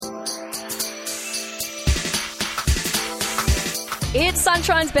It's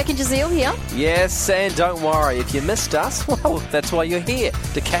Sunshine's Beck and Jazeel here. Yes, and don't worry, if you missed us, well, that's why you're here,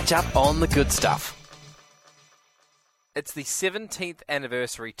 to catch up on the good stuff. It's the 17th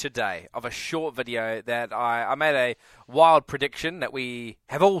anniversary today of a short video that I made a wild prediction that we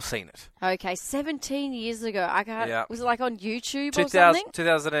have all seen it. Okay, 17 years ago. Yeah. Was it like on YouTube or something?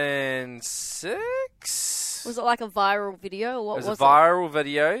 2006? Was it like a viral video? Or what was it? It was a viral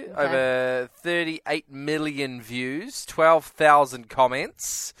video, over 38 million views, 12,000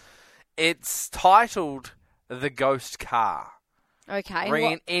 comments. It's titled The Ghost Car. Okay.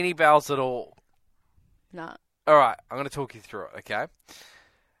 Ringing any bells at all? No. All right, I'm going to talk you through it, okay?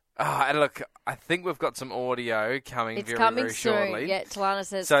 And look, I think we've got some audio coming very shortly. Yeah, Talana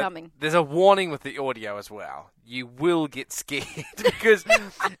says so coming. There's a warning with the audio as well. You will get scared because...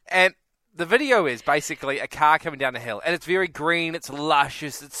 and the video is basically a car coming down a hill, and it's very green, it's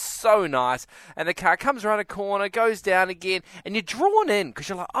luscious, it's so nice, and the car comes around a corner, goes down again, and you're drawn in because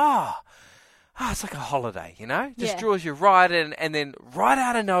you're like, it's like a holiday, you know? Just draws you right in, and then right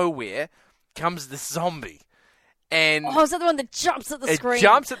out of nowhere comes this zombie. And is that the one that jumps at the screen? It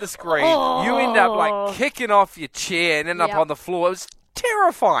jumps at the screen. Oh. You end up like kicking off your chair and end up on the floor. It was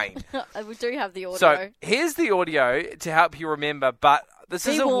terrifying. We do have the audio. So here's the audio to help you remember, but this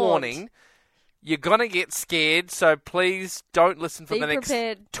is a warning. You're going to get scared, so please don't listen for the next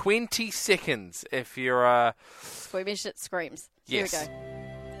 20 seconds if you're... Squeamish, it screams. Yes. Here we go.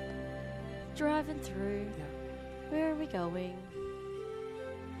 Driving through. Yeah. Where are we going?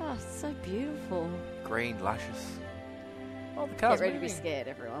 Oh, so beautiful. Green, luscious. Oh, the car's Get ready moving. to be scared,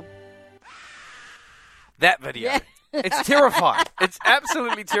 everyone. That video. Yeah. It's terrifying. It's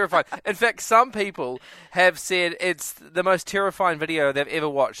absolutely terrifying. In fact, some people have said it's the most terrifying video they've ever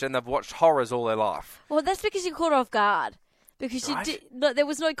watched, and they've watched horrors all their life. Well, that's because you caught off guard. Because there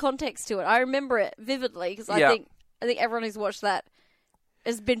was no context to it. I remember it vividly because I think everyone who's watched that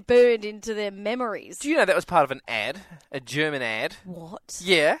has been burned into their memories. Do you know that was part of an ad? A German ad? What?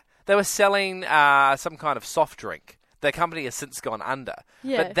 Yeah. They were selling some kind of soft drink. The company has since gone under.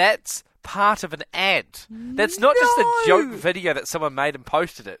 Yeah. But that's part of an ad. That's not just a joke video that someone made and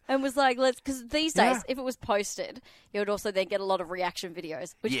posted it. And was like, because these days, if it was posted, you would also then get a lot of reaction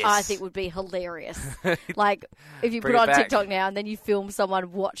videos, which Yes. I think would be hilarious. Like, if you Bring put it on back. TikTok now and then you film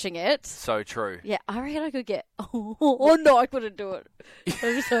someone watching it. So true. Yeah, I reckon I could get, no, I couldn't do it.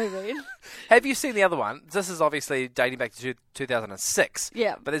 I'm so mean. Have you seen the other one? This is obviously dating back to 2006.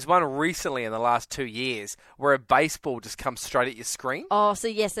 Yeah. But there's one recently in the last 2 years where a baseball just comes straight at your screen. Oh, so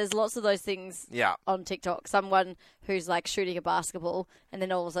yes, there's lots of those things on TikTok. Someone who's like shooting a basketball and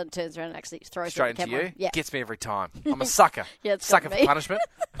then all of a sudden turns around and actually throws straight it at the into camera. you. Yeah. Gets me every time. I'm a sucker. It's sucker got for me. punishment.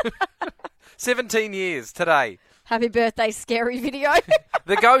 17 years today. Happy birthday, scary video.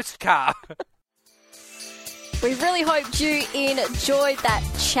 The ghost car. We really hoped you enjoyed that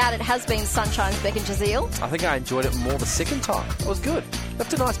chat. It has been Sunshine's Beck and Jazeel. I think I enjoyed it more the second time. It was good.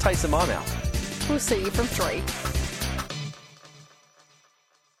 Left a nice taste in my mouth. We'll see you from 3.